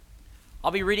I'll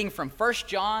be reading from 1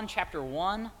 John chapter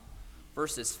 1,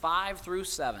 verses 5 through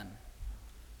 7.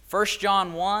 1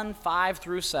 John 1, 5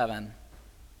 through 7.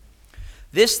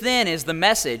 This then is the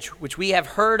message which we have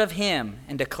heard of him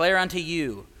and declare unto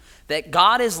you, that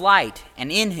God is light,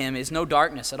 and in him is no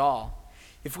darkness at all.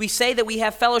 If we say that we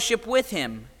have fellowship with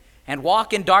him and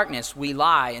walk in darkness, we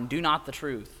lie and do not the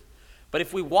truth. But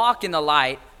if we walk in the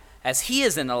light, as he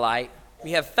is in the light,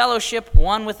 we have fellowship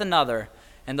one with another,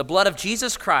 and the blood of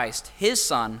Jesus Christ, his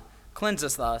Son,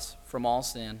 cleanseth us from all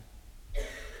sin.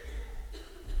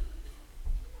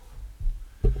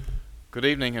 Good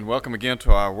evening and welcome again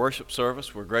to our worship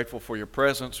service. We're grateful for your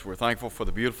presence. We're thankful for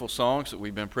the beautiful songs that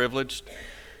we've been privileged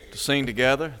to sing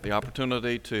together, the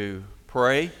opportunity to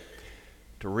pray,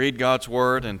 to read God's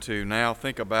Word, and to now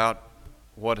think about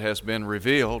what has been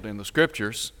revealed in the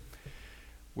Scriptures.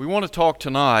 We want to talk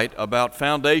tonight about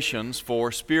foundations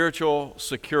for spiritual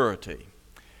security.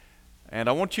 And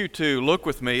I want you to look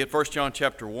with me at 1 John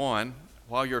chapter 1.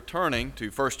 While you're turning to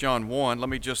 1 John 1, let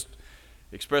me just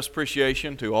express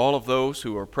appreciation to all of those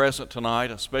who are present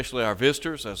tonight, especially our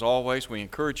visitors. As always, we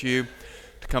encourage you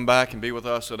to come back and be with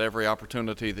us at every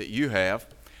opportunity that you have.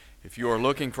 If you are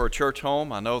looking for a church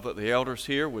home, I know that the elders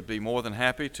here would be more than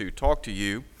happy to talk to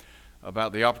you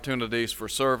about the opportunities for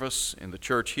service in the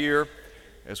church here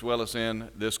as well as in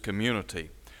this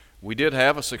community. We did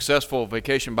have a successful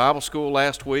Vacation Bible School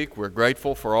last week. We're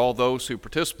grateful for all those who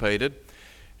participated.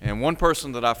 And one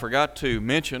person that I forgot to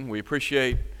mention, we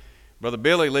appreciate Brother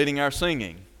Billy leading our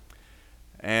singing.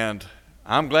 And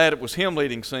I'm glad it was him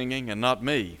leading singing and not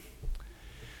me.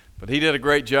 But he did a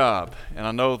great job. And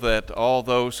I know that all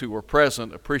those who were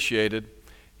present appreciated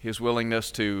his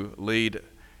willingness to lead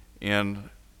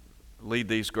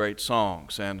these great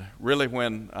songs. And really,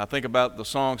 when I think about the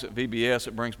songs at VBS,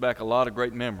 it brings back a lot of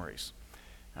great memories.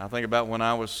 I think about when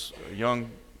I was a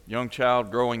young child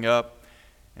growing up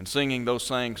and singing those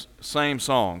same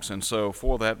songs, and so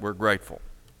for that we're grateful.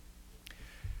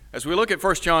 As we look at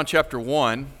 1 John chapter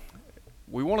 1,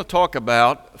 we want to talk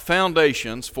about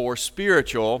foundations for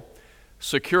spiritual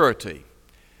security.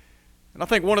 And I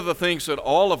think one of the things that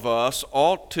all of us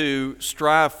ought to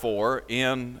strive for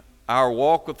in our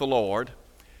walk with the Lord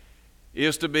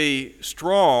is to be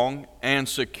strong and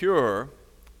secure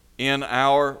in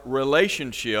our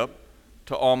relationship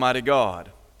to Almighty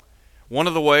God. One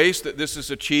of the ways that this is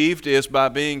achieved is by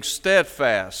being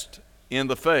steadfast in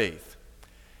the faith.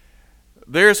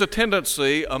 There's a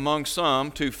tendency among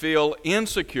some to feel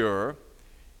insecure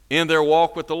in their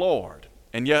walk with the Lord.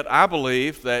 And yet I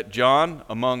believe that John,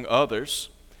 among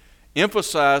others,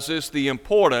 emphasizes the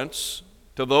importance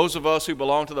to those of us who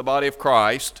belong to the body of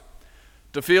Christ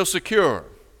to feel secure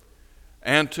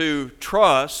and to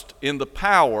trust in the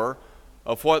power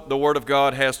of what the Word of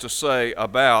God has to say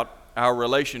about our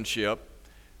relationship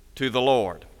to the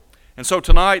Lord. And so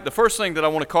tonight, the first thing that I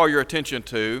want to call your attention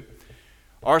to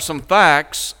are some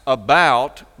facts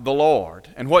about the Lord.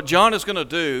 And what John is going to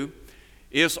do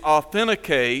is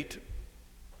authenticate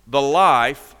the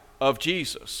life of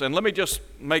Jesus. And let me just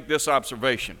make this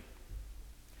observation.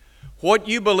 What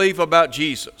you believe about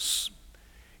Jesus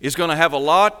is going to have a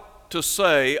lot to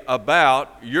say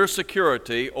about your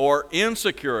security or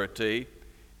insecurity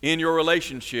in your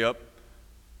relationship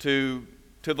to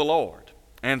the Lord.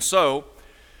 And so,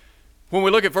 when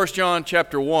we look at 1 John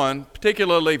chapter 1,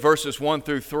 particularly verses 1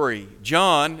 through 3,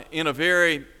 John, in a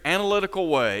very analytical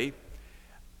way,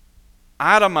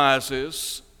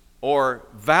 itemizes or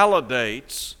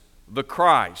validates the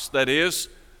Christ, that is,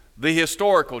 the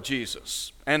historical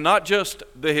Jesus. And not just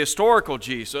the historical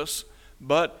Jesus,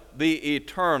 but the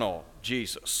eternal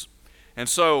Jesus. And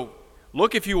so,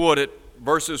 look if you would at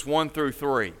verses 1 through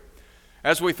 3.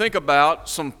 As we think about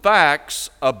some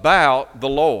facts about the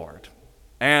Lord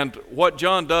and what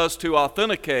John does to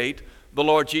authenticate the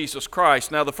Lord Jesus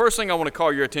Christ. Now, the first thing I want to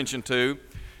call your attention to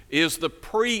is the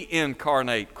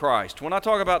pre-incarnate Christ. When I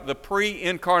talk about the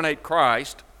pre-incarnate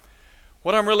Christ,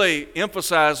 what I'm really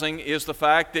emphasizing is the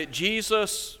fact that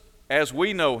Jesus, as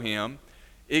we know him,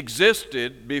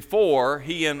 existed before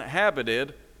he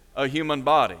inhabited a human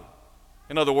body.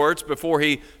 In other words, before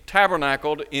he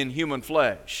tabernacled in human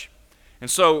flesh. And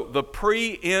so the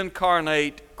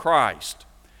pre-incarnate Christ.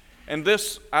 And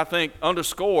this, I think,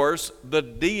 underscores the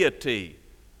deity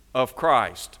of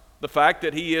Christ. The fact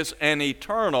that he is an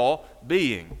eternal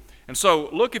being. And so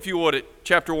look, if you would, at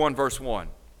chapter 1, verse 1.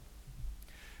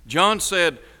 John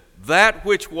said, that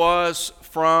which was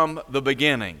from the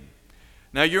beginning.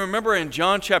 Now you remember in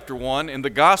John chapter 1, in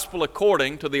the Gospel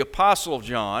according to the Apostle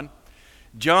John,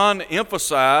 John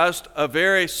emphasized a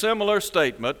very similar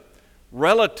statement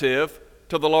relative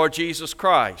to the Lord Jesus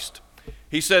Christ.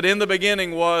 He said, in the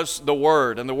beginning was the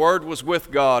Word, and the Word was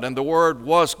with God, and the Word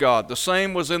was God. The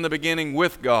same was in the beginning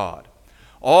with God.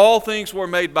 All things were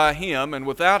made by Him, and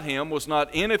without Him was not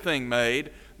anything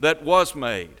made that was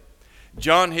made.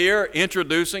 John here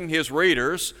introducing his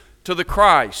readers to the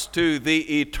Christ, to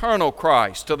the eternal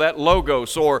Christ, to that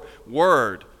Logos or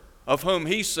Word, of whom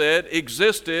he said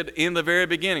existed in the very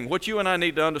beginning. What you and I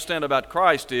need to understand about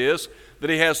Christ is that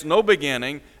He has no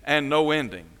beginning and no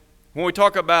ending. When we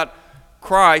talk about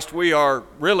Christ, we are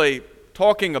really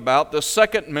talking about the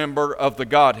second member of the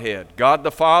Godhead, God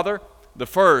the Father, the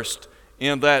first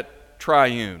in that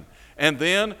triune. And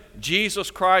then Jesus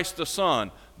Christ the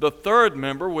Son. The third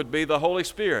member would be the Holy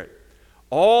Spirit.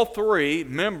 All three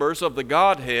members of the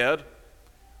Godhead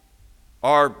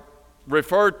are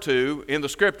referred to in the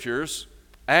Scriptures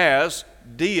as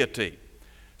deity.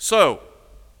 So,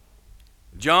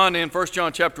 John in 1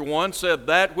 John chapter 1 said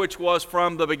that which was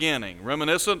from the beginning,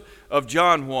 reminiscent of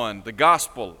John 1, the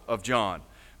Gospel of John.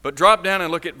 But drop down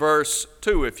and look at verse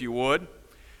 2 if you would.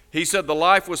 He said, the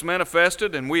life was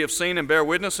manifested, and we have seen and bear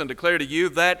witness and declare to you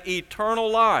that eternal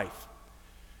life.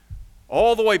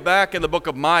 All the way back in the book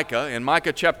of Micah, in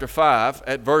Micah chapter 5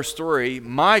 at verse 3,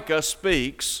 Micah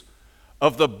speaks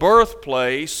of the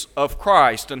birthplace of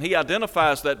Christ, and he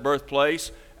identifies that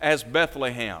birthplace as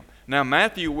Bethlehem. Now,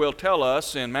 Matthew will tell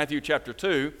us in Matthew chapter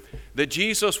 2 that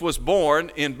Jesus was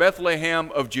born in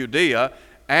Bethlehem of Judea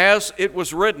as it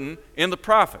was written in the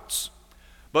prophets.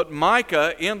 But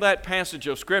Micah, in that passage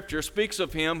of Scripture, speaks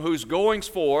of Him whose goings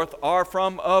forth are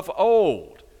from of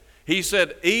old. He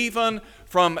said, even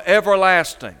from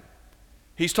everlasting.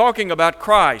 He's talking about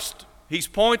Christ. He's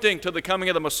pointing to the coming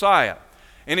of the Messiah.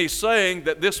 And he's saying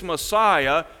that this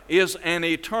Messiah is an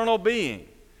eternal being.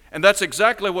 And that's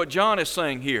exactly what John is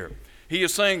saying here. He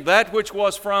is saying that which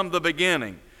was from the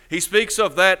beginning. He speaks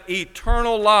of that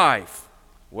eternal life.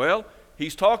 Well,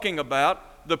 he's talking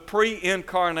about the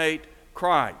pre-incarnate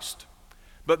Christ.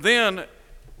 But then,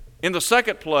 in the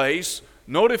second place,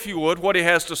 note if you would what he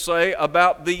has to say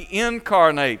about the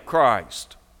incarnate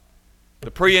Christ.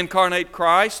 The pre-incarnate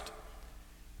Christ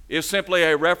is simply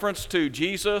a reference to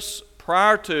Jesus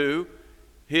prior to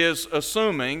His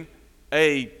assuming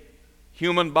a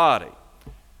human body.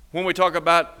 When we talk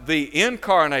about the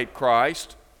incarnate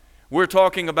Christ, we're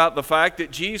talking about the fact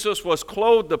that Jesus was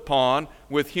clothed upon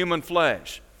with human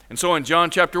flesh. And so in John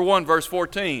chapter 1, verse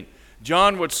 14,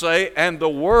 John would say, and the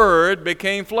Word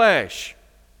became flesh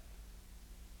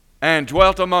and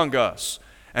dwelt among us.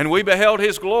 And we beheld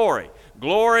His glory,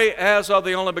 glory as of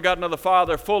the only begotten of the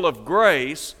Father, full of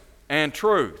grace and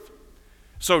truth.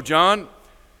 So John,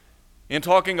 in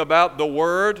talking about the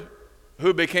Word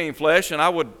who became flesh, and I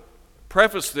would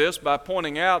preface this by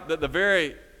pointing out that the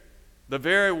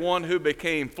very one who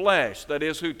became flesh, that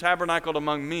is, who tabernacled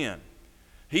among men,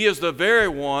 He is the very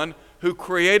one who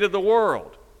created the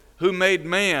world, who made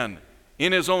man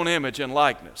in His own image and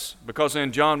likeness. Because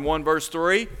in John 1 verse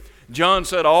 3, John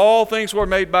said, all things were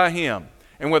made by Him,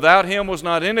 and without Him was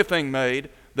not anything made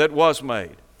that was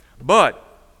made. But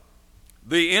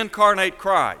the incarnate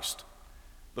Christ,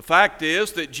 the fact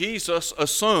is that Jesus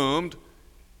assumed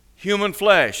human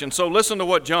flesh. And so listen to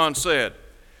what John said.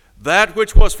 That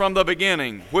which was from the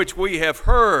beginning, which we have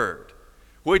heard,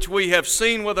 which we have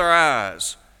seen with our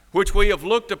eyes, which we have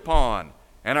looked upon,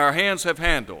 and our hands have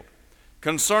handled,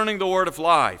 concerning the word of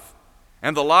life.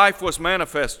 And the life was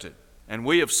manifested, and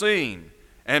we have seen,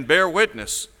 and bear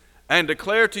witness, and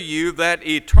declare to you that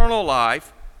eternal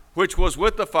life, which was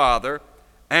with the Father,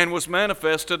 and was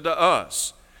manifested to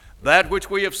us. That which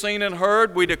we have seen and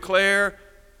heard, we declare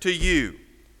to you.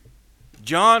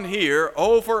 John here,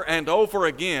 over and over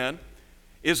again,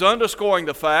 is underscoring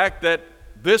the fact that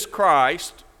this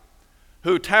Christ,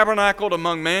 who tabernacled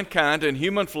among mankind in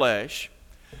human flesh,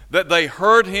 that they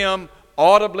heard Him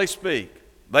audibly speak.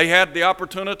 They had the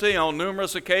opportunity on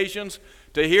numerous occasions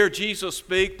to hear Jesus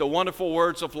speak the wonderful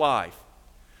words of life.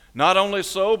 Not only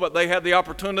so, but they had the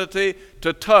opportunity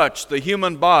to touch the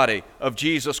human body of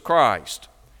Jesus Christ.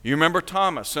 You remember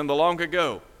Thomas in the long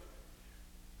ago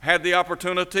had the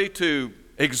opportunity to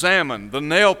examine the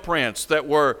nail prints that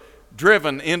were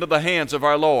driven into the hands of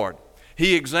our Lord.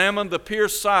 He examined the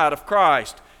pierced side of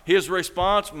Christ. His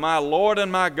response, my Lord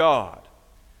and my God.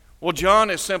 Well,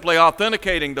 John is simply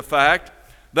authenticating the fact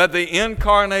that the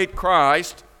incarnate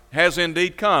Christ has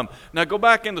indeed come. Now go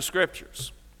back in the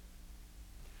Scriptures.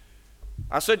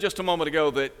 I said just a moment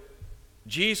ago that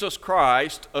Jesus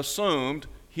Christ assumed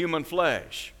human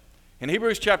flesh. In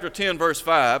Hebrews chapter 10, verse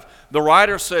 5, the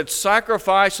writer said,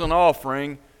 sacrifice and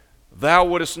offering thou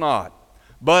wouldest not,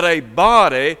 but a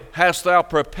body hast thou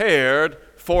prepared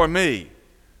for me.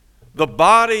 The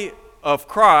body of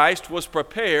Christ was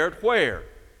prepared where?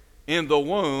 In the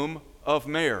womb of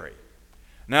Mary.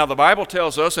 Now the Bible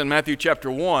tells us in Matthew chapter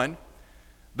 1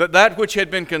 that that which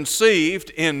had been conceived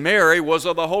in Mary was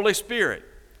of the Holy Spirit.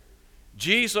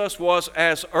 Jesus was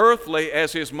as earthly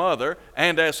as his mother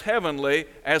and as heavenly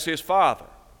as his father.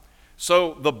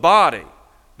 So the body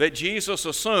that Jesus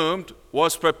assumed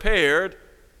was prepared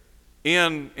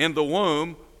in the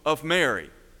womb of Mary.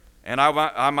 And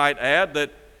I might add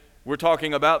that we're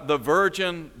talking about the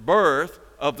virgin birth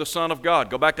of the Son of God.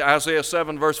 Go back to Isaiah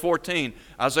 7 verse 14.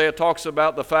 Isaiah talks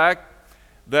about the fact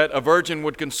that a virgin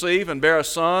would conceive and bear a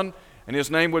son, and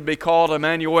his name would be called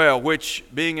Emmanuel, which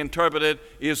being interpreted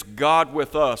is God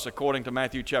with us, according to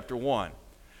Matthew chapter 1.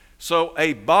 So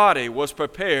a body was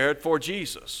prepared for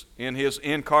Jesus in his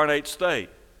incarnate state.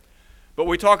 But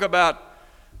we talk about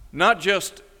not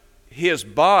just his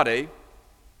body,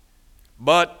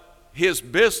 but his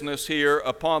business here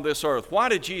upon this earth. Why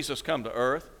did Jesus come to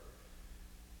earth?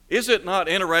 Is it not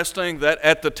interesting that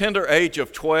at the tender age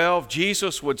of 12,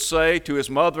 Jesus would say to his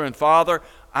mother and father,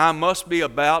 I must be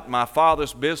about my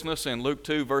Father's business in Luke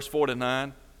 2, verse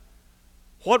 49?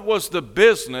 What was the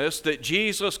business that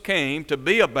Jesus came to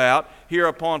be about here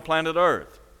upon planet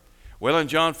earth? Well, in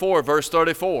John 4, verse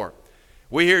 34,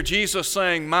 we hear Jesus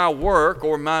saying, my work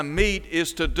or my meat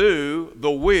is to do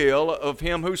the will of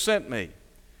him who sent me.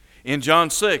 In John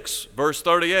 6, verse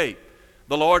 38,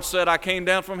 the Lord said, I came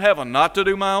down from heaven not to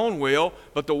do my own will,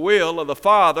 but the will of the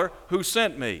Father who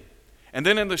sent me. And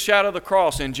then in the shadow of the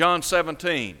cross in John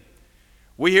 17,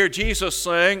 we hear Jesus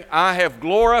saying, I have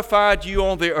glorified you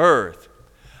on the earth.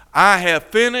 I have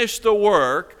finished the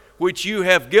work which you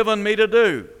have given me to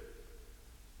do.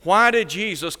 Why did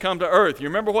Jesus come to earth? You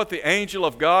remember what the angel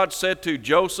of God said to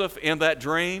Joseph in that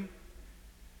dream?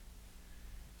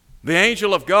 The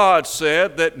angel of God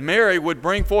said that Mary would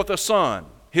bring forth a son.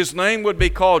 His name would be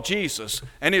called Jesus.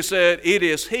 And he said, it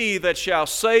is he that shall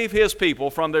save his people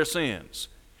from their sins.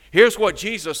 Here's what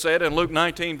Jesus said in Luke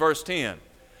 19, verse 10.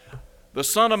 The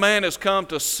Son of Man has come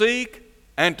to seek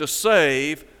and to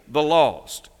save the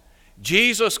lost.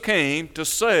 Jesus came to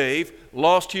save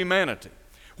lost humanity.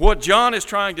 What John is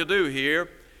trying to do here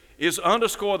is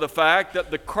underscore the fact that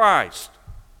the Christ,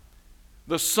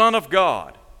 the Son of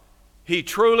God, he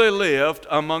truly lived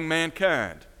among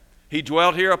mankind. He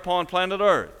dwelt here upon planet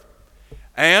earth.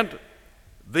 And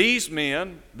these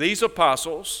men, these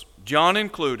apostles, John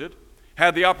included,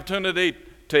 had the opportunity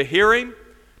to hear him,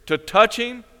 to touch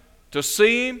him, to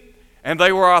see him, and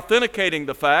they were authenticating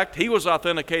the fact, he was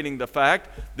authenticating the fact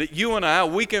that you and I,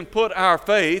 we can put our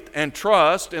faith and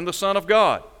trust in the Son of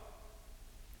God.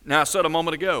 Now, I said a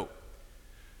moment ago,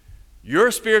 your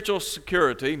spiritual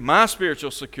security, my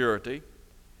spiritual security,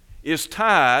 is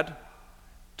tied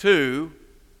to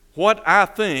what I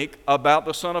think about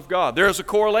the Son of God. There's a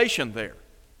correlation there.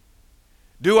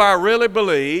 Do I really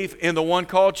believe in the one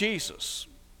called Jesus?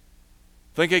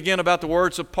 Think again about the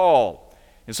words of Paul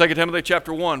in 2 Timothy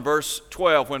chapter 1, verse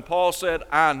 12, when Paul said,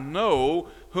 I know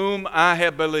whom I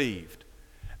have believed,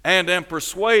 and am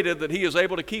persuaded that he is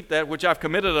able to keep that which I've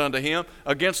committed unto him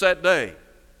against that day.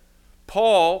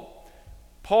 Paul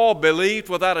believed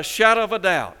without a shadow of a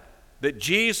doubt that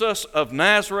Jesus of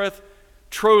Nazareth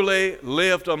truly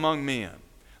lived among men,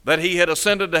 that he had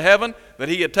ascended to heaven, that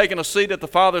he had taken a seat at the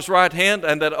Father's right hand,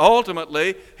 and that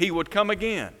ultimately he would come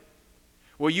again.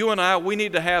 Well, you and I, we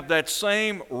need to have that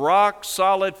same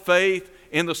rock-solid faith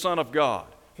in the Son of God.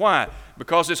 Why?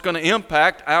 Because it's going to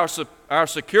impact our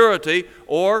security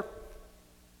or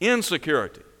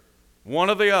insecurity,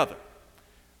 one or the other.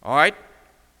 All right?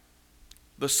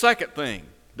 The second thing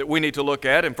that we need to look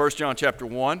at in 1 John chapter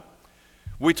 1,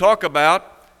 we talk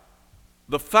about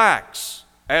the facts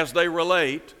as they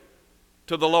relate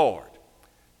to the Lord.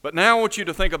 But now I want you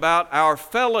to think about our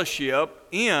fellowship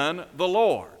in the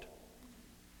Lord.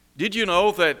 Did you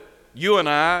know that you and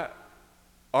I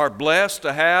are blessed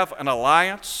to have an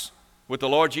alliance with the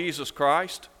Lord Jesus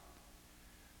Christ?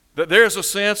 That there's a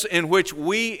sense in which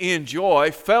we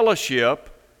enjoy fellowship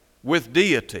with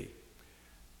deity.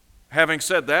 Having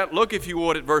said that, look if you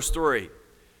would at verse 3.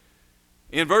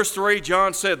 In verse 3,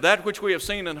 John said, that which we have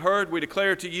seen and heard we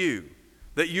declare to you,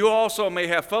 that you also may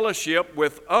have fellowship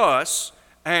with us,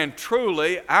 and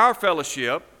truly our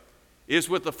fellowship is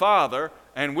with the Father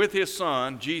and with his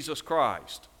Son, Jesus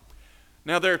Christ.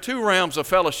 Now, there are two realms of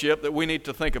fellowship that we need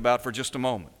to think about for just a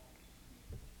moment.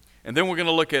 And then we're going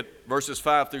to look at verses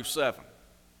 5 through 7.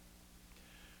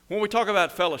 When we talk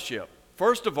about fellowship,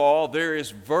 first of all, there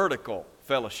is vertical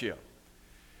fellowship.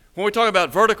 When we talk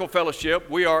about vertical fellowship,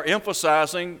 we are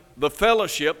emphasizing the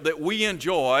fellowship that we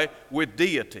enjoy with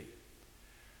deity.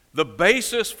 The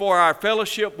basis for our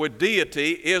fellowship with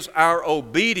deity is our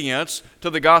obedience to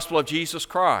the gospel of Jesus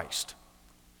Christ.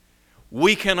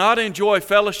 We cannot enjoy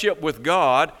fellowship with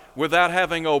God without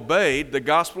having obeyed the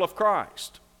gospel of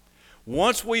Christ.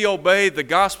 Once we obey the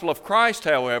gospel of Christ,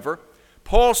 however,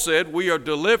 Paul said we are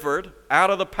delivered out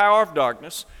of the power of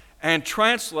darkness and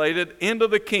translated into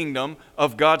the kingdom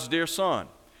of God's dear Son.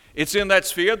 It's in that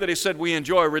sphere that he said we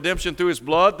enjoy redemption through his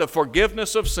blood, the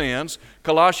forgiveness of sins,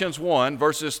 Colossians 1,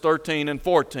 verses 13 and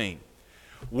 14.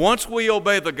 Once we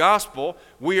obey the gospel,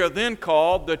 we are then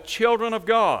called the children of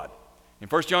God. In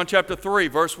 1 John chapter 3,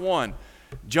 verse 1,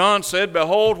 John said,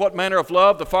 "Behold, what manner of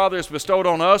love the Father has bestowed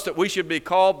on us, that we should be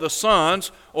called the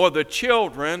sons or the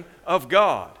children of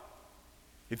God."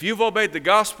 If you've obeyed the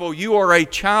gospel, you are a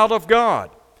child of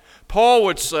God. Paul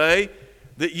would say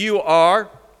that you are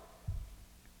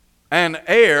an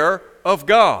heir of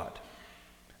God,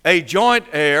 a joint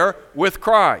heir with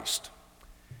Christ.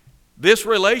 This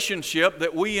relationship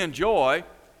that we enjoy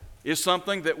is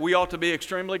something that we ought to be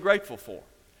extremely grateful for,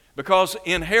 because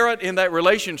inherent in that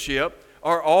relationship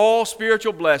are all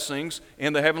spiritual blessings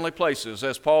in the heavenly places,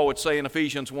 as Paul would say in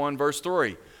Ephesians 1, verse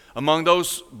 3. Among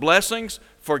those blessings,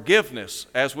 forgiveness,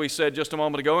 as we said just a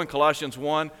moment ago in Colossians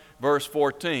 1, verse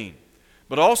 14.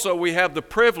 But also we have the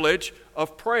privilege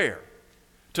of prayer,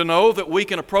 to know that we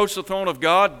can approach the throne of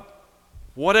God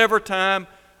whatever time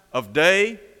of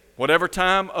day, whatever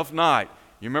time of night.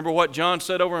 You remember what John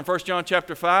said over in 1 John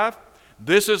chapter 5?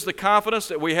 This is the confidence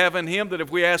that we have in Him, that if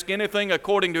we ask anything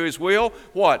according to His will,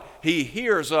 what? He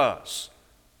hears us.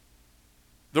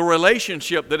 The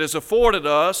relationship that is afforded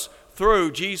us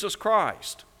through Jesus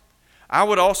Christ. I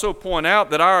would also point out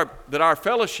that our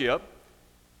fellowship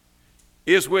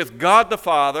is with God the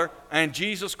Father and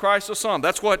Jesus Christ the Son.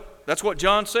 That's what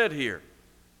John said here.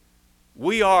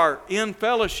 We are in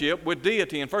fellowship with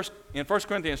deity in 1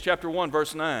 Corinthians chapter 1,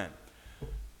 verse 9.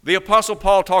 The Apostle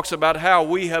Paul talks about how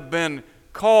we have been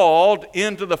called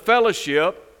into the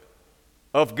fellowship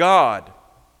of God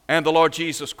and the Lord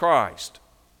Jesus Christ.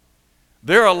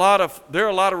 There are a lot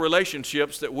of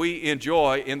relationships that we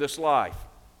enjoy in this life.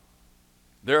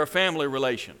 There are family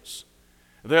relations.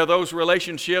 There are those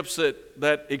relationships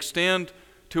that extend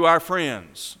to our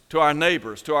friends, to our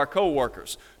neighbors, to our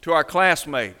co-workers, to our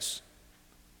classmates.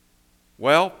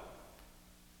 Well,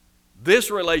 this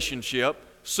relationship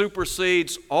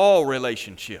supersedes all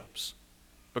relationships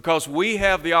because we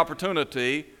have the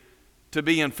opportunity to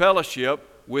be in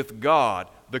fellowship with God,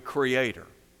 the Creator,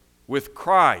 with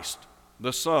Christ,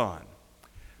 the Son.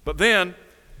 But then,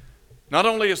 not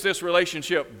only is this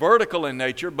relationship vertical in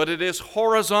nature, but it is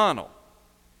horizontal.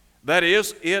 That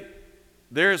is,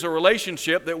 there is a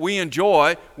relationship that we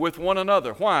enjoy with one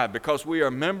another. Why? Because we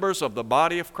are members of the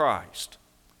body of Christ.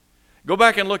 Go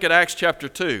back and look at Acts chapter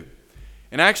 2.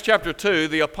 In Acts chapter 2,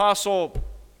 the apostle,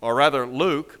 or rather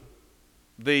Luke,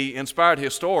 the inspired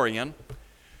historian,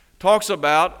 talks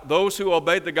about those who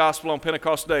obeyed the gospel on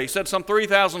Pentecost Day. He said some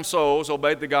 3,000 souls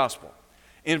obeyed the gospel.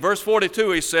 In verse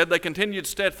 42, he said they continued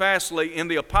steadfastly in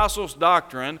the apostles'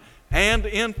 doctrine and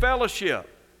in fellowship.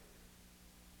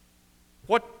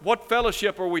 What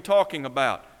fellowship are we talking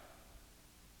about?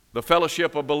 The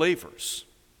fellowship of believers.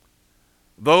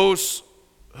 Those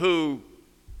who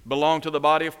belong to the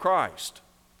body of Christ.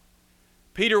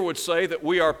 Peter would say that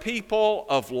we are people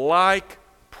of like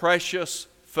precious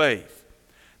faith.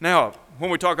 Now, when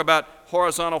we talk about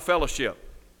horizontal fellowship,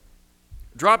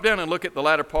 drop down and look at the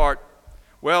latter part.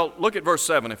 Well, look at verse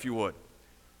 7 if you would.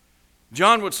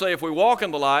 John would say, if we walk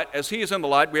in the light, as He is in the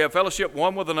light, we have fellowship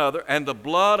one with another, and the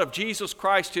blood of Jesus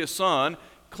Christ, His Son,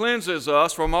 cleanses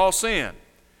us from all sin.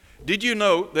 Did you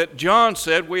note that John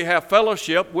said we have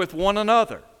fellowship with one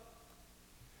another?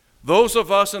 Those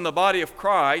of us in the body of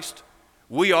Christ,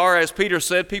 we are, as Peter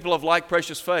said, people of like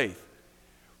precious faith.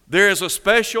 There is a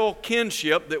special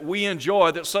kinship that we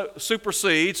enjoy that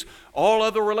supersedes all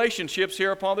other relationships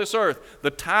here upon this earth.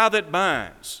 The tie that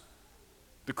binds,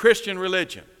 the Christian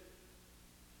religion.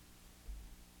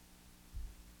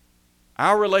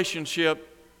 Our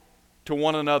relationship to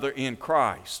one another in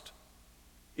Christ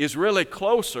is really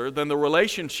closer than the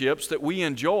relationships that we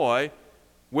enjoy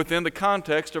within the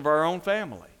context of our own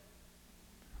family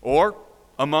or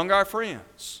among our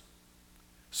friends.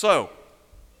 So,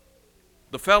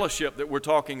 the fellowship that we're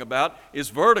talking about is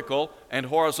vertical and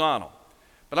horizontal.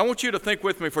 But I want you to think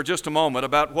with me for just a moment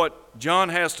about what John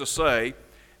has to say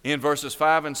in verses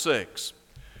 5 and 6.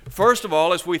 First of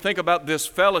all, as we think about this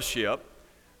fellowship,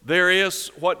 there is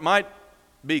what might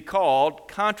be called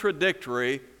a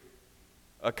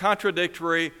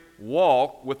contradictory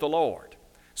walk with the Lord.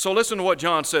 So listen to what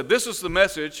John said. This is the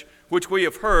message which we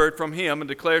have heard from Him and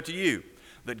declare to you,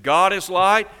 that God is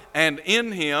light, and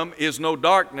in Him is no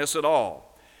darkness at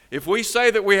all. If we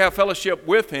say that we have fellowship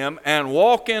with Him and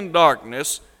walk in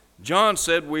darkness, John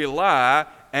said we lie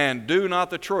and do not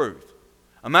the truth.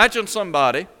 Imagine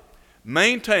somebody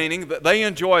maintaining that they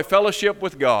enjoy fellowship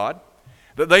with God,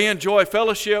 that they enjoy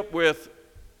fellowship with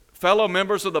fellow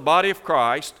members of the body of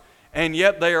Christ, and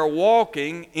yet they are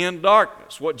walking in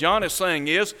darkness. What John is saying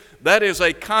is that is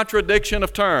a contradiction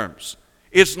of terms.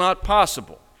 It's not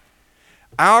possible.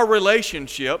 Our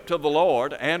relationship to the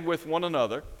Lord and with one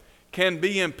another can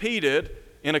be impeded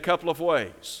in a couple of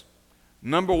ways.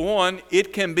 Number one,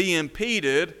 it can be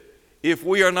impeded if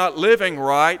we are not living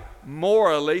right,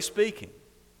 morally speaking.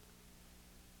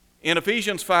 In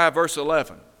Ephesians 5, verse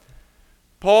 11,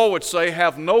 Paul would say,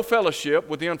 have no fellowship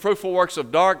with the unfruitful works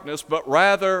of darkness, but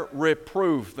rather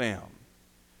reprove them.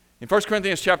 In 1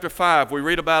 Corinthians chapter 5, we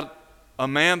read about a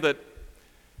man that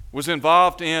was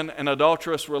involved in an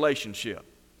adulterous relationship.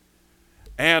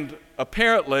 And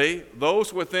apparently,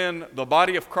 those within the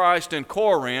body of Christ in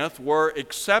Corinth were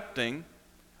accepting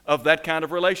of that kind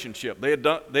of relationship. They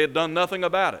had done nothing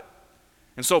about it.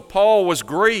 And so Paul was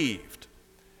grieved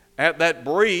at that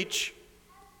breach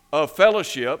of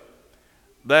fellowship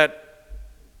that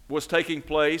was taking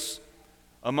place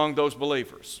among those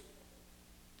believers.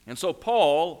 And so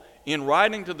Paul, in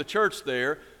writing to the church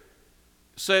there,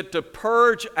 said to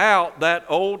purge out that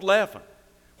old leaven.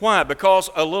 Why? Because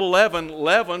a little leaven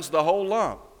leavens the whole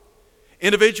lump.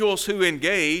 Individuals who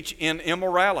engage in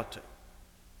immorality,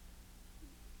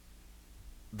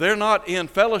 they're not in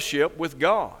fellowship with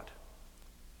God.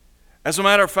 As a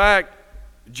matter of fact,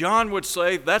 John would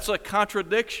say that's a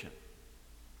contradiction.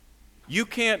 You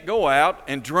can't go out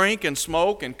and drink and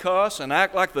smoke and cuss and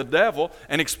act like the devil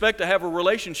and expect to have a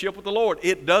relationship with the Lord.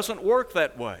 It doesn't work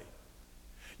that way.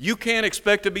 You can't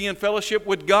expect to be in fellowship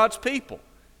with God's people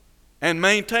and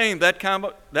maintain that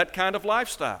kind of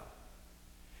lifestyle.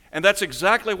 And that's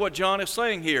exactly what John is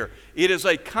saying here. It is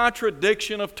a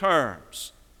contradiction of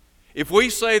terms. If we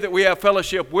say that we have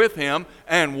fellowship with Him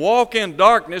and walk in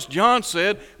darkness, John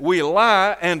said, we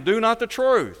lie and do not the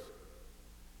truth.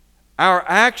 Our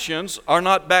actions are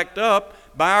not backed up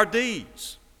by our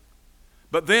deeds.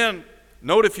 But then,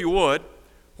 note if you would,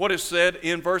 what is said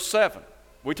in verse 7.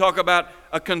 We talk about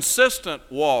a consistent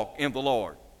walk in the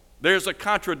Lord. There's a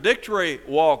contradictory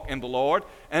walk in the Lord,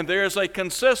 and there's a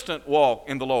consistent walk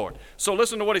in the Lord. So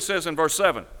listen to what he says in verse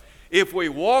 7. If we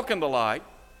walk in the light,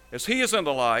 as He is in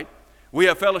the light, we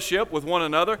have fellowship with one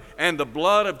another, and the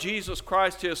blood of Jesus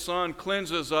Christ, His Son,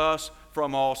 cleanses us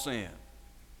from all sin.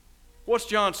 What's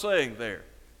John saying there?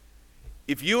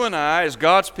 If you and I, as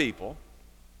God's people,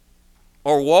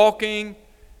 are walking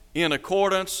in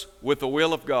accordance with the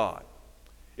will of God,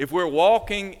 if we're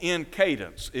walking in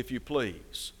cadence, if you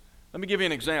please. Let me give you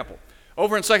an example.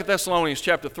 Over in 2 Thessalonians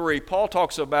chapter 3, Paul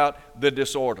talks about the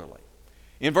disorderly.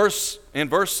 In verse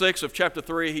 6 of chapter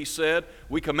 3, he said,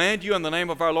 we command you in the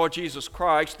name of our Lord Jesus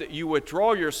Christ that you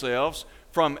withdraw yourselves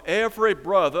from every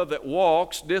brother that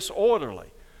walks disorderly.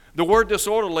 The word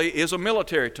disorderly is a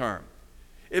military term.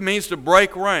 It means to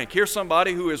break rank. Here's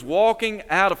somebody who is walking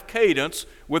out of cadence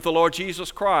with the Lord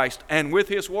Jesus Christ and with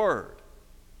His Word.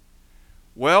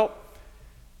 Well,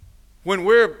 when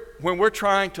we're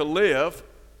trying to live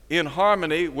in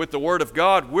harmony with the Word of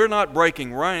God, we're not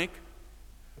breaking rank.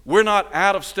 We're not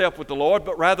out of step with the Lord,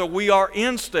 but rather we are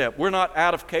in step. We're not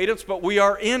out of cadence, but we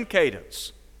are in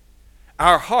cadence.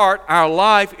 Our heart, our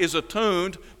life is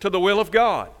attuned to the will of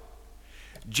God.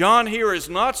 John here is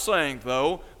not saying,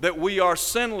 though, that we are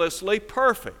sinlessly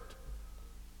perfect.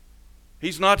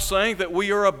 He's not saying that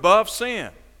we are above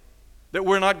sin, that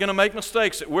we're not going to make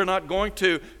mistakes, that we're not going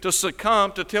to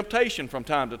succumb to temptation from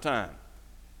time to time.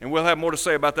 And we'll have more to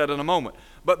say about that in a moment.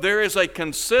 But there is a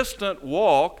consistent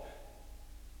walk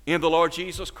in the Lord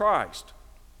Jesus Christ.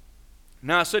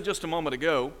 Now, I said just a moment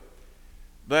ago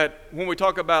that when we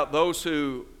talk about those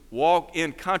who walk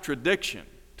in contradiction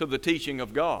to the teaching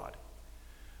of God,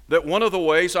 that one of the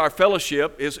ways our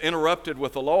fellowship is interrupted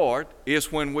with the Lord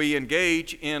is when we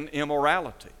engage in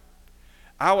immorality.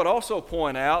 I would also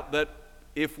point out that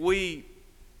if we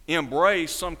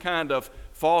embrace some kind of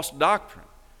false doctrine,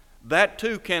 that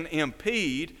too can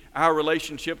impede our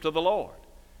relationship to the Lord.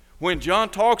 When John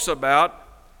talks about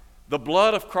the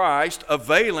blood of Christ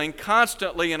availing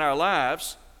constantly in our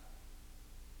lives,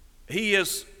 he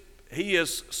is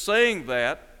saying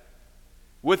that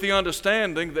with the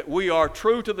understanding that we are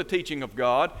true to the teaching of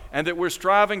God and that we're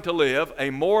striving to live a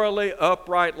morally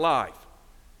upright life.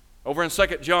 Over in 2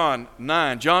 John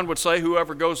 9, John would say,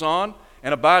 whoever goes on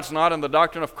and abides not in the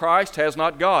doctrine of Christ has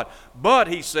not God. But,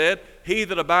 he said, he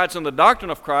that abides in the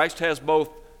doctrine of Christ has both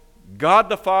God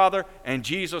the Father and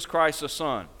Jesus Christ the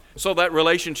Son. So that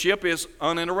relationship is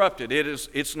uninterrupted.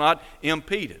 It's not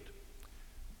impeded.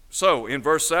 So, in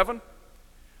verse 7,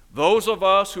 those of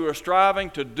us who are striving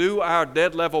to do our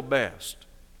dead level best,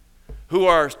 who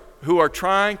are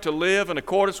trying to live in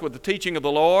accordance with the teaching of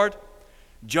the Lord,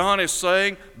 John is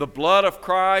saying the blood of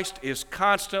Christ is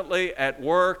constantly at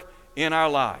work in our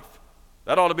life.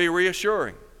 That ought to be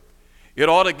reassuring. It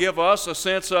ought to give us a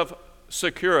sense of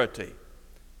security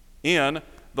in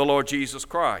the Lord Jesus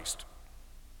Christ.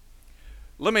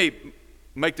 Let me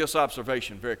make this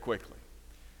observation very quickly.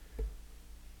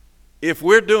 If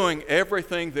we're doing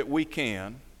everything that we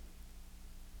can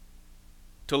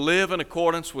to live in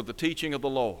accordance with the teaching of the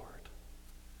Lord,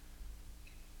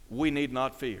 we need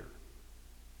not fear.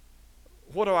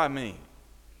 What do I mean?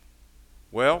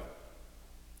 Well,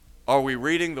 are we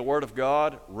reading the Word of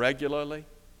God regularly?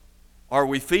 Are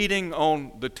we feeding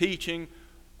on the teaching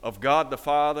of God the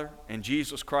Father and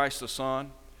Jesus Christ the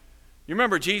Son? You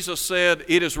remember Jesus said,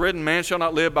 "It is written, man shall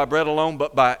not live by bread alone,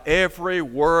 but by every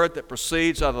word that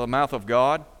proceeds out of the mouth of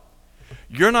God."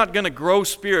 You're not going to grow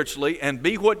spiritually and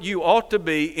be what you ought to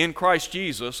be in Christ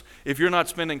Jesus if you're not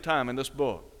spending time in this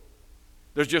book.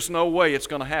 There's just no way it's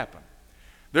going to happen.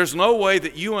 There's no way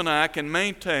that you and I can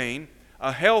maintain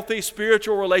a healthy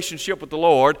spiritual relationship with the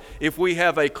Lord if we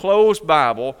have a closed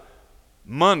Bible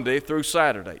Monday through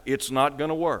Saturday. It's not going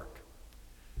to work.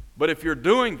 But if you're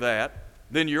doing that,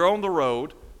 then you're on the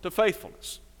road to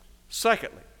faithfulness.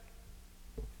 Secondly,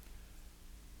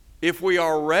 if we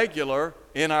are regular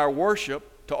in our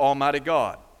worship to Almighty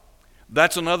God,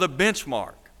 that's another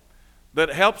benchmark that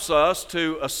helps us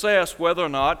to assess whether or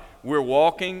not we're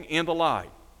walking in the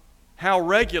light. How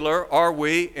regular are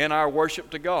we in our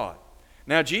worship to God?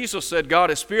 Now, Jesus said,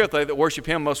 God is spirit. They that worship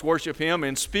Him must worship Him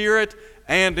in spirit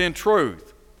and in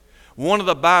truth. One of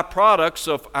the byproducts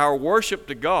of our worship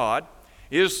to God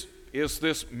is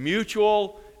this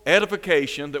mutual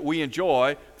edification that we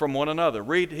enjoy from one another.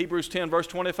 Read Hebrews 10, verse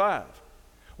 25.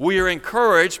 We are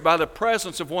encouraged by the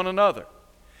presence of one another.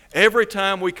 Every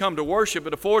time we come to worship,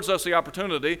 it affords us the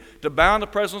opportunity to bow in the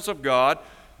presence of God,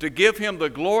 to give Him the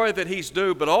glory that He's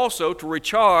due, but also to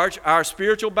recharge our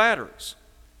spiritual batteries.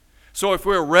 So if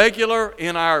we're regular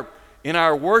in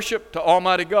our worship to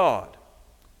Almighty God,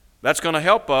 that's going to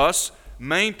help us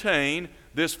maintain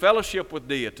this fellowship with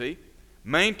deity,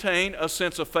 maintain a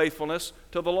sense of faithfulness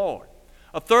to the Lord.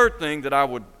 A third thing that I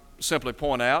would simply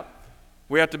point out,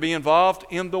 we have to be involved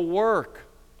in the work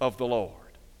of the Lord.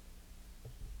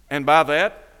 And by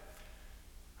that,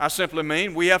 I simply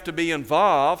mean we have to be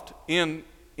involved in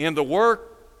the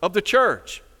work of the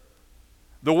church.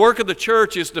 The work of the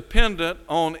church is dependent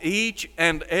on each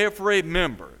and every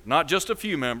member, not just a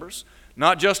few members,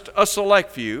 not just a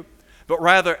select few, but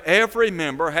rather every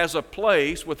member has a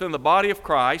place within the body of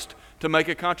Christ to make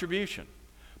a contribution.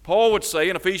 Paul would say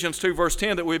in Ephesians 2 verse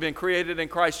 10 that we've been created in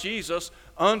Christ Jesus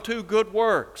unto good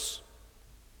works.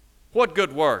 What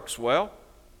good works? Well,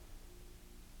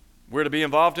 we're to be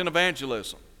involved in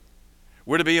evangelism.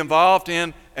 We're to be involved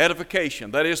in edification,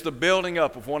 that is the building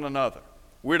up of one another.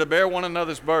 We're to bear one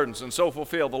another's burdens and so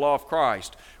fulfill the law of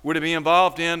Christ. We're to be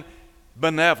involved in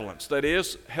benevolence, that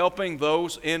is helping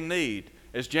those in need,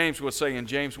 as James would say in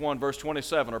James 1 verse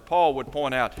 27, or Paul would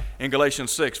point out in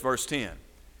Galatians 6 verse 10.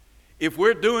 If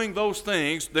we're doing those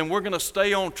things, then we're going to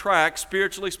stay on track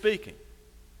spiritually speaking.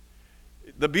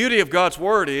 The beauty of God's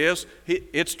Word is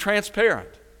it's transparent.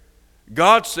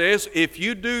 God says, if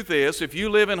you do this, if you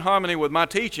live in harmony with my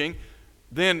teaching,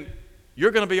 then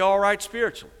you're going to be all right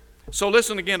spiritually. So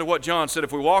listen again to what John said.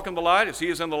 If we walk in the light, as He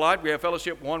is in the light, we have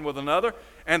fellowship one with another,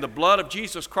 and the blood of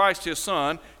Jesus Christ, His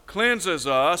Son, cleanses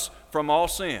us from all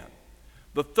sin.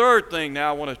 The third thing now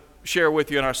I want to share with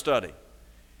you in our study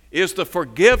is the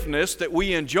forgiveness that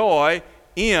we enjoy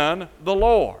in the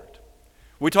Lord.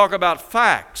 We talk about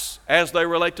facts as they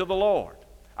relate to the Lord,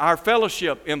 our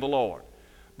fellowship in the Lord.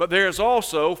 But there is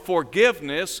also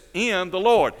forgiveness in the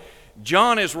Lord.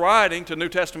 John is writing to New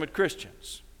Testament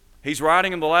Christians. He's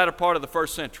writing in the latter part of the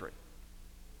first century.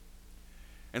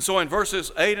 And so in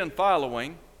verses 8 and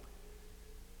following,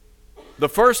 the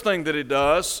first thing that he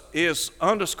does is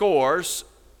underscores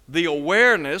the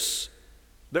awareness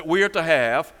that we are to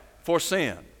have for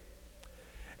sin.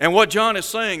 And what John is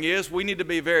saying is we need to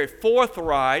be very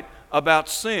forthright about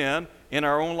sin in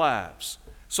our own lives.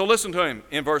 So listen to him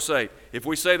in verse 8. If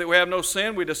we say that we have no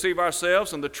sin, we deceive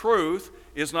ourselves, and the truth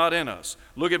is not in us.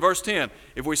 Look at verse 10.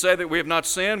 If we say that we have not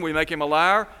sinned, we make Him a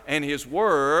liar, and His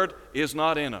word is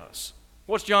not in us.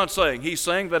 What's John saying? He's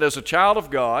saying that as a child of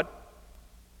God,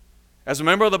 as a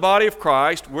member of the body of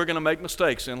Christ, we're going to make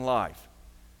mistakes in life.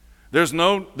 There's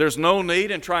no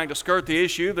need in trying to skirt the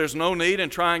issue. There's no need in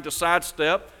trying to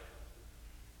sidestep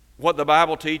what the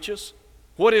Bible teaches.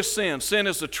 What is sin? Sin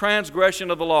is the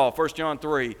transgression of the law, 1 John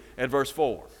 3 at verse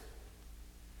 4.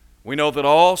 We know that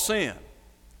all sin.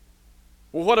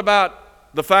 Well, what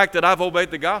about the fact that I've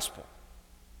obeyed the gospel?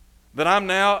 That I'm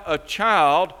now a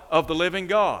child of the living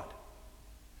God.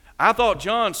 I thought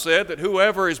John said that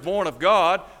whoever is born of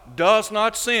God does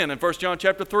not sin in 1 John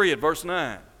chapter 3 at verse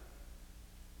 9.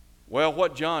 Well,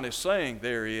 what John is saying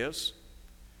there is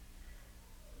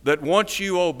that once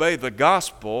you obey the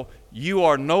gospel, you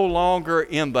are no longer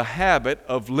in the habit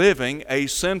of living a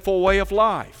sinful way of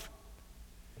life.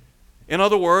 In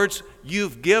other words,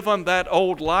 you've given that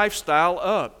old lifestyle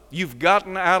up. You've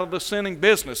gotten out of the sinning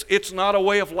business. It's not a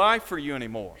way of life for you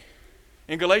anymore.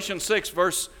 In Galatians 6,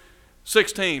 verse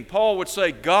 16, Paul would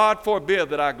say, God forbid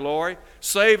that I glory,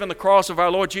 save in the cross of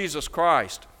our Lord Jesus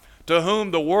Christ, to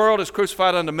whom the world is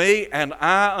crucified unto me, and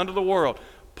I unto the world.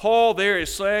 Paul there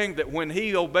is saying that when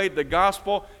he obeyed the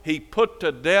gospel, he put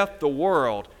to death the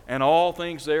world and all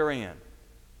things therein.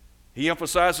 He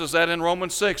emphasizes that in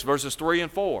Romans 6, verses 3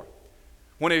 and 4,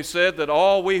 when he said that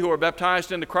all we who are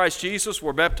baptized into Christ Jesus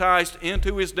were baptized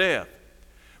into his death.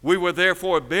 We were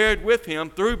therefore buried with him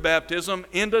through baptism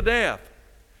into death,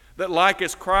 that like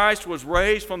as Christ was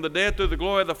raised from the dead through the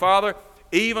glory of the Father,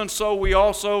 even so we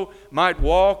also might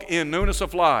walk in newness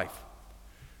of life.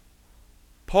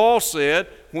 Paul said,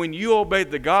 when you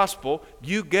obeyed the gospel,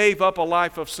 you gave up a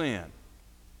life of sin.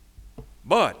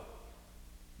 But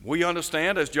we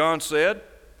understand, as John said,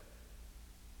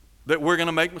 that we're going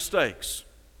to make mistakes,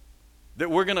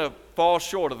 that we're going to fall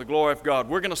short of the glory of God.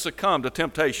 We're going to succumb to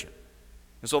temptation.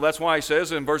 And so that's why he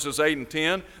says in verses 8 and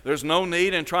 10, there's no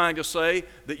need in trying to say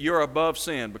that you're above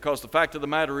sin, because the fact of the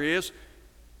matter is,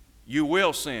 you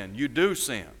will sin. You do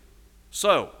sin.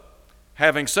 So,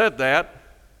 having said that,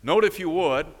 note if you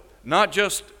would, not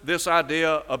just this idea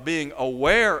of being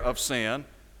aware of sin,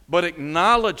 but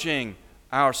acknowledging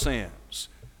our sins.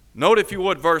 Note if you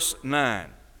would verse 9.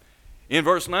 In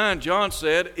verse 9, John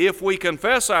said, if we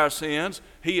confess our sins,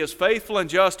 he is faithful and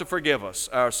just to forgive us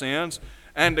our sins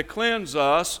and to cleanse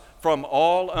us from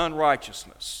all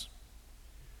unrighteousness.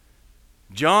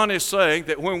 John is saying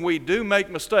that when we do make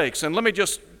mistakes, and let me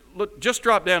just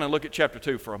drop down and look at chapter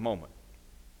 2 for a moment.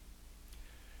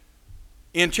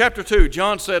 In chapter 2,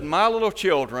 John said, my little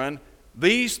children,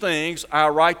 these things I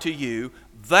write to you,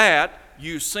 that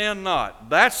you sin not.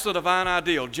 That's the divine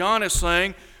ideal. John is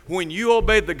saying, when you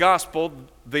obeyed the gospel,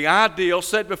 the ideal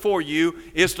set before you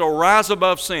is to rise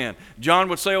above sin. John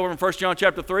would say over in 1 John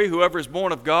chapter 3, whoever is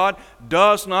born of God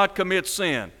does not commit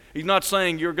sin. He's not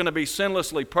saying you're going to be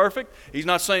sinlessly perfect. He's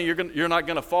not saying you're not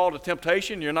going to fall to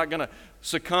temptation. You're not going to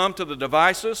succumb to the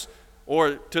devices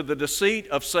or to the deceit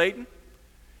of Satan.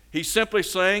 He's simply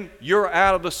saying you're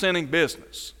out of the sinning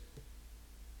business.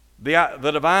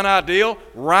 The divine ideal,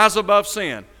 rise above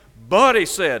sin. But he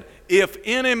said, if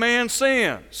any man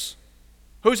sins,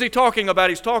 who's he talking about?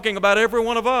 He's talking about every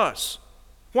one of us.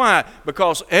 Why?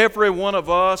 Because every one of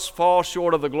us falls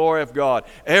short of the glory of God.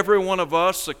 Every one of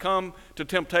us succumb to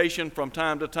temptation from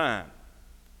time to time.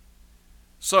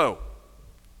 So,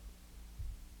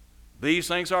 these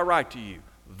things I write to you,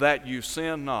 that you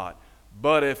sin not.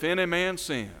 But if any man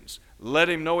sins, let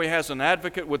him know he has an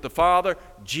advocate with the Father,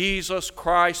 Jesus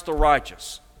Christ the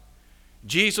righteous.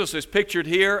 Jesus is pictured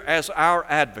here as our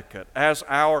advocate, as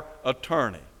our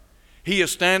attorney. He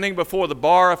is standing before the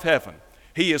bar of heaven.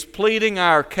 He is pleading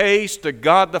our case to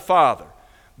God the Father.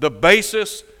 The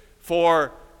basis for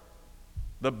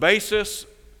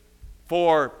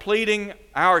pleading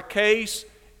our case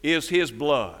is his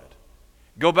blood.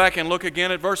 Go back and look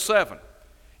again at verse 7.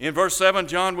 In verse 7,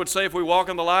 John would say, if we walk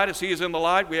in the light as he is in the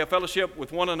light, we have fellowship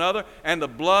with one another, and the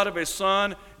blood of his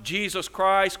Son, Jesus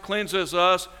Christ, cleanses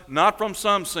us not from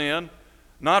some sin,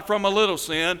 not from a little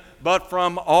sin, but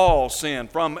from all sin,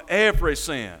 from every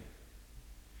sin.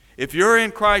 If you're in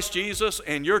Christ Jesus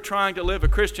and you're trying to live a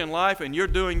Christian life and you're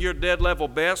doing your dead level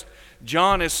best,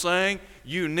 John is saying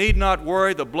you need not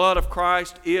worry, the blood of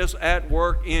Christ is at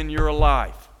work in your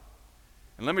life.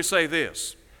 And let me say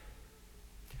this.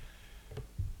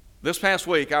 This past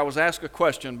week, I was asked a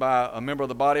question by a member of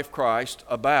the body of Christ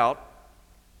about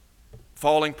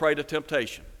falling prey to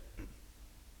temptation.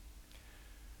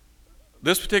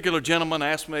 This particular gentleman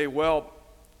asked me, well,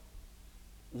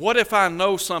 what if I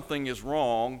know something is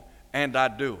wrong and I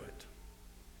do it?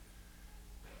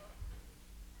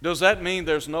 Does that mean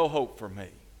there's no hope for me?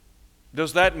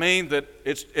 Does that mean that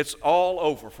it's all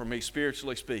over for me,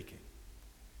 spiritually speaking?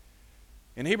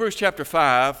 In Hebrews chapter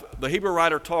 5, the Hebrew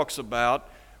writer talks about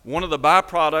one of the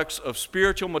byproducts of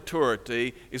spiritual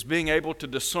maturity is being able to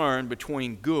discern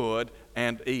between good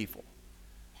and evil.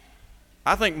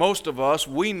 I think most of us,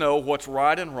 we know what's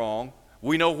right and wrong.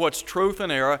 We know what's truth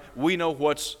and error. We know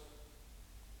what's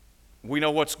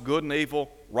good and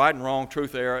evil, right and wrong,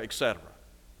 truth, error, etc.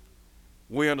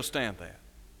 We understand that.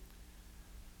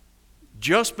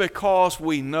 Just because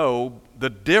we know the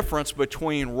difference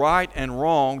between right and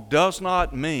wrong does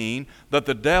not mean that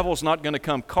the devil's not going to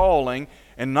come calling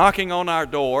and knocking on our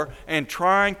door and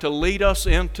trying to lead us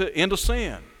into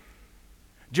sin.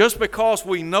 Just because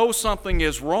we know something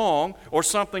is wrong or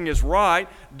something is right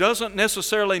doesn't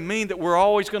necessarily mean that we're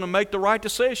always going to make the right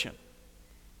decision.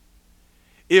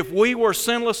 If we were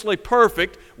sinlessly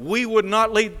perfect, we would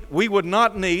not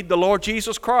need the Lord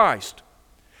Jesus Christ.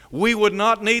 We would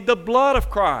not need the blood of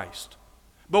Christ.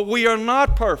 But we are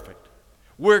not perfect.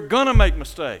 We're going to make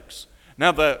mistakes.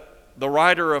 Now, the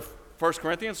writer of 1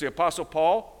 Corinthians, the Apostle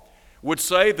Paul, would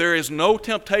say, there is no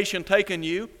temptation taken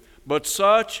you, but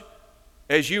such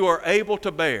as you are able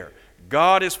to bear.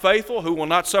 God is faithful, who will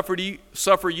not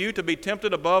suffer you to be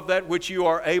tempted above that which you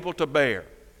are able to bear.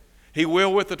 He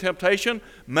will, with the temptation,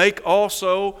 make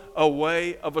also a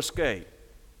way of escape.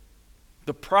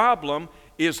 The problem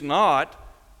is not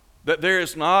that there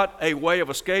is not a way of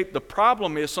escape. The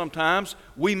problem is sometimes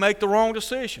we make the wrong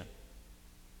decision.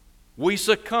 We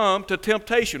succumb to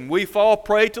temptation. We fall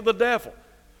prey to the devil.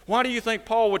 Why do you think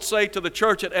Paul would say to the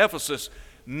church at Ephesus,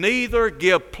 neither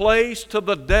give place to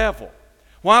the devil?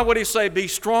 Why would he say, be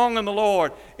strong in the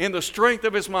Lord, in the strength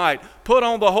of his might, put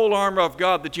on the whole armor of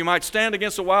God that you might stand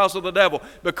against the wiles of the devil?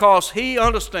 Because he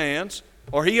understands,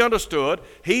 or he understood,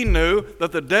 he knew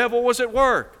that the devil was at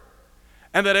work.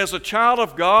 And that as a child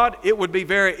of God, it would be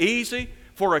very easy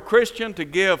for a Christian to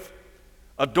give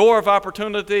a door of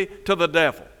opportunity to the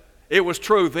devil. It was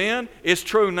true then, it's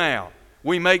true now.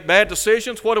 We make bad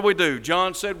decisions, what do?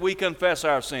 John said we confess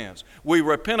our sins. We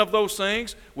repent of those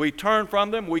things, we turn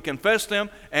from them, we confess them,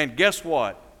 and guess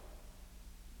what?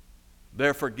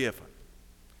 They're forgiven.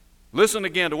 Listen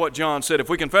again to what John said. If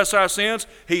we confess our sins,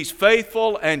 He's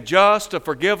faithful and just to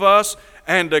forgive us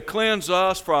and to cleanse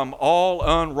us from all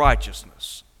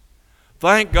unrighteousness.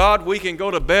 Thank God we can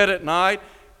go to bed at night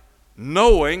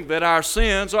knowing that our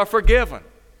sins are forgiven.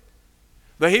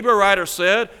 The Hebrew writer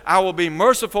said, I will be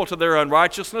merciful to their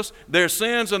unrighteousness, their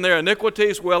sins and their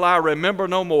iniquities will I remember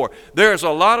no more. There's a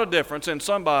lot of difference in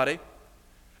somebody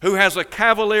who has a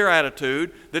cavalier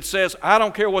attitude that says, I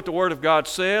don't care what the Word of God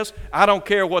says, I don't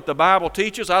care what the Bible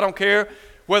teaches, I don't care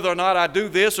whether or not I do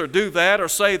this or do that or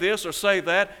say this or say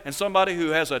that, and somebody who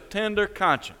has a tender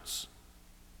conscience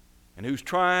and who's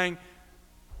trying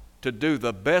to do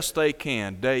the best they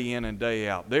can day in and day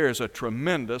out. There is a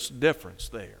tremendous difference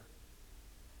there.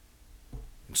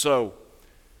 And so,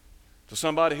 to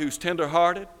somebody who's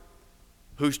tender-hearted,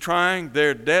 who's trying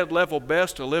their dead level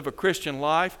best to live a Christian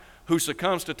life, who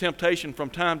succumbs to temptation from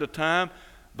time to time,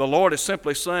 the Lord is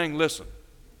simply saying, listen,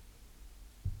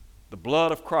 the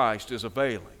blood of Christ is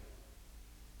availing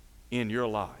in your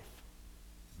life.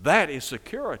 That is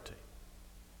security.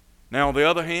 Now, on the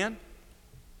other hand,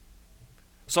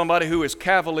 somebody who is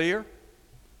cavalier,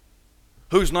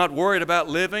 who's not worried about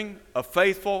living a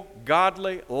faithful,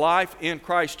 godly life in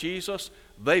Christ Jesus,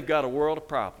 they've got a world of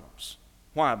problems.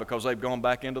 Why? Because they've gone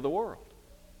back into the world.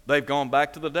 They've gone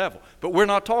back to the devil. But we're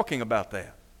not talking about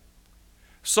that.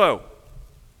 So,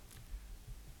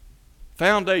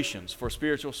 foundations for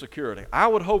spiritual security. I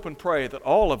would hope and pray that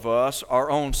all of us are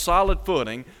on solid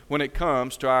footing when it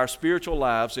comes to our spiritual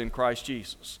lives in Christ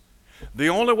Jesus. The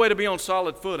only way to be on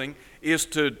solid footing is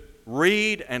to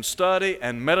read and study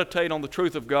and meditate on the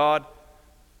truth of God,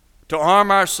 to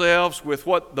arm ourselves with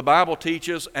what the Bible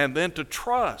teaches, and then to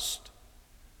trust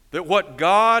that what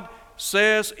God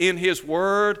says in His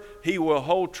Word, He will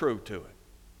hold true to it.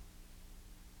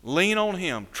 Lean on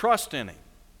Him. Trust in Him.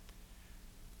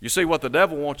 You see, what the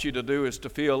devil wants you to do is to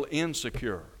feel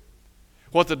insecure.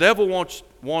 What the devil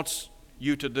wants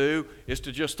you to do is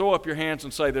to just throw up your hands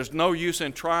and say, there's no use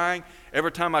in trying.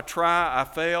 Every time I try, I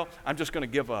fail. I'm just going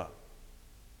to give up.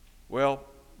 Well,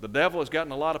 the devil has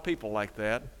gotten a lot of people like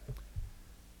that.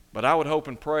 But I would hope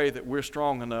and pray that we're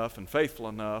strong enough and faithful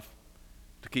enough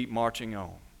to keep marching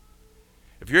on.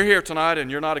 If you're here tonight and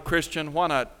you're not a Christian, why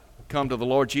not come to the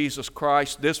Lord Jesus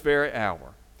Christ this very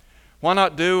hour? Why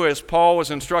not do as Paul was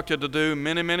instructed to do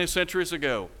many, many centuries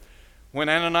ago? When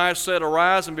Ananias said,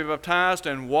 arise and be baptized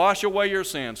and wash away your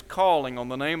sins, calling on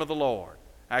the name of the Lord.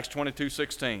 Acts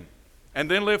 22:16. And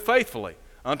then live faithfully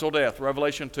until death.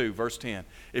 Revelation 2, verse 10.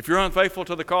 If you're unfaithful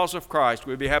to the cause of Christ,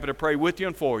 we'd be happy to pray with you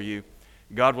and for you.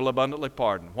 God will abundantly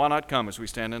pardon. Why not come as we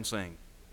stand and sing?